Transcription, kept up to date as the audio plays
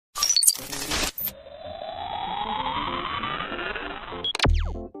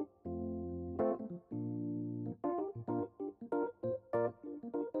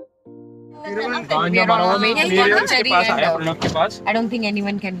We are on our way to Puducherry and I don't think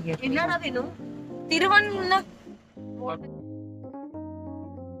anyone can hear me. Tiruvannamalai.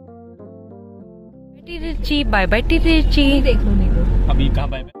 Bye bye Tiruchi. अभी कहाँ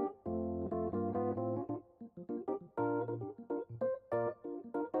bye bye?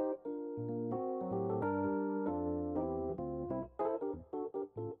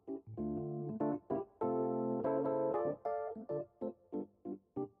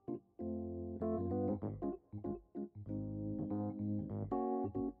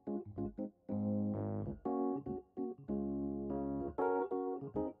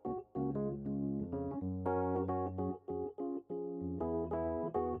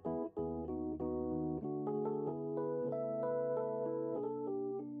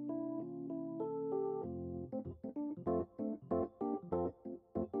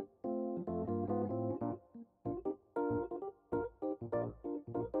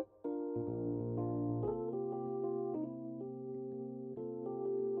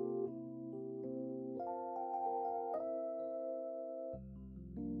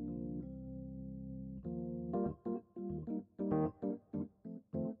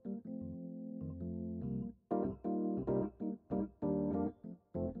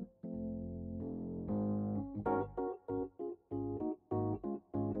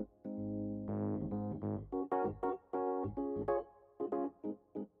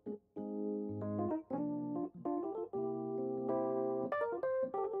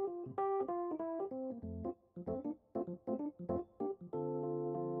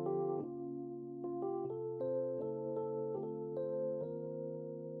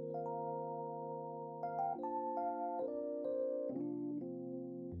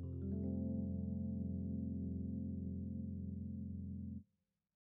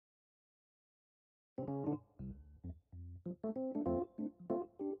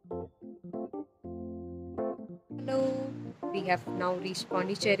 Hello, we have now reached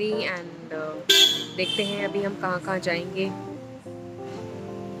Puducherry and देखते हैं अभी हम कहाँ जाएंगे.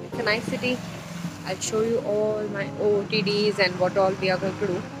 It's a nice city. I'll show you all my OOTDs and what all we are going to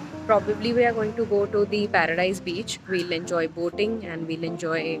do. Probably we are going to go to the Paradise Beach. We'll enjoy boating and we'll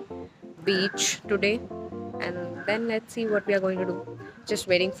enjoy beach today. And then let's see what we are going to do. Just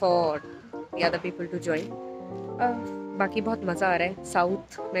waiting for the other people to join. बाकी बहुत मज़ा आ रहा है.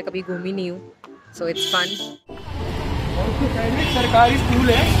 South मैं कभी घूमी नहीं हूँ. So it's fun. सरकारी स्कूल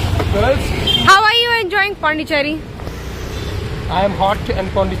है, girls. How are you enjoying Puducherry? I am hot and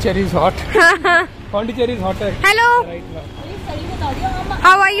Puducherry is hot. Puducherry is hotter. Hello. Right now.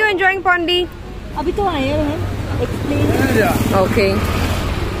 How are you enjoying Pondi? अभी तो आए हैं. Explain. Okay.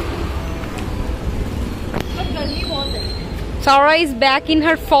 गर्मी बहुत है. Sarah is back in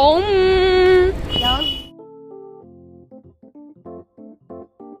her phone.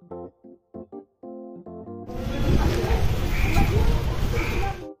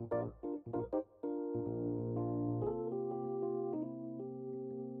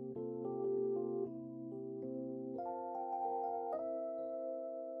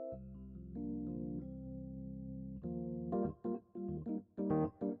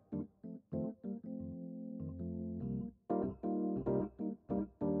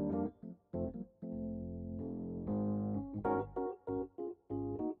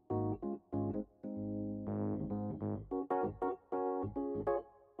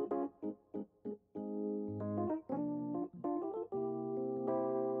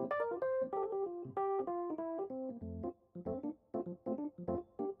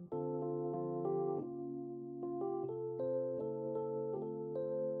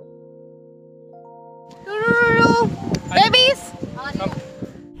 Babies.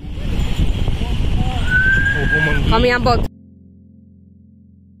 हम यहाँ बहुत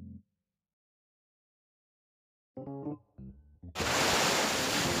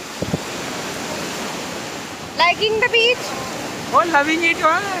liking the beach. Oh, loving it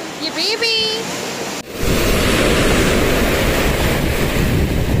all. Yeah, baby.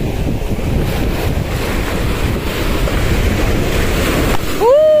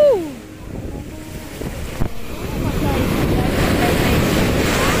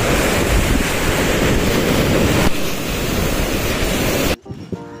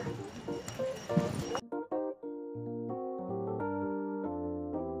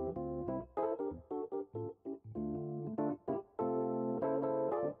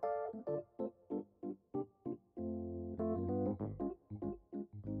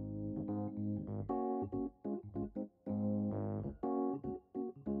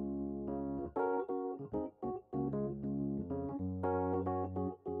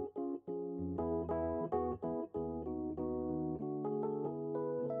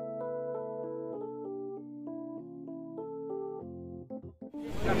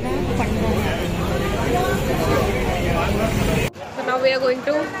 we are going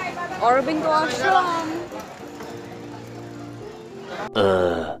to Aurobindo Ashram.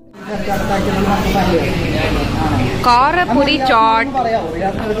 Karapuri chaat.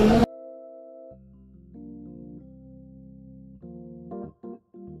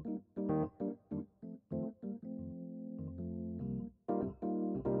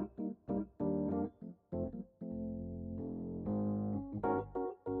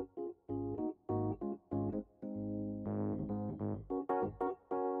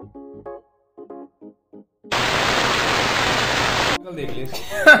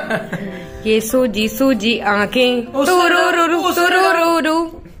 येसु जी आंखें तुरुरुरु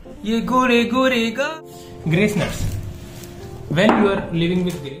ये गोरे गोरे का grace nuts. When you are living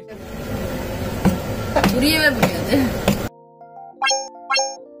with grace.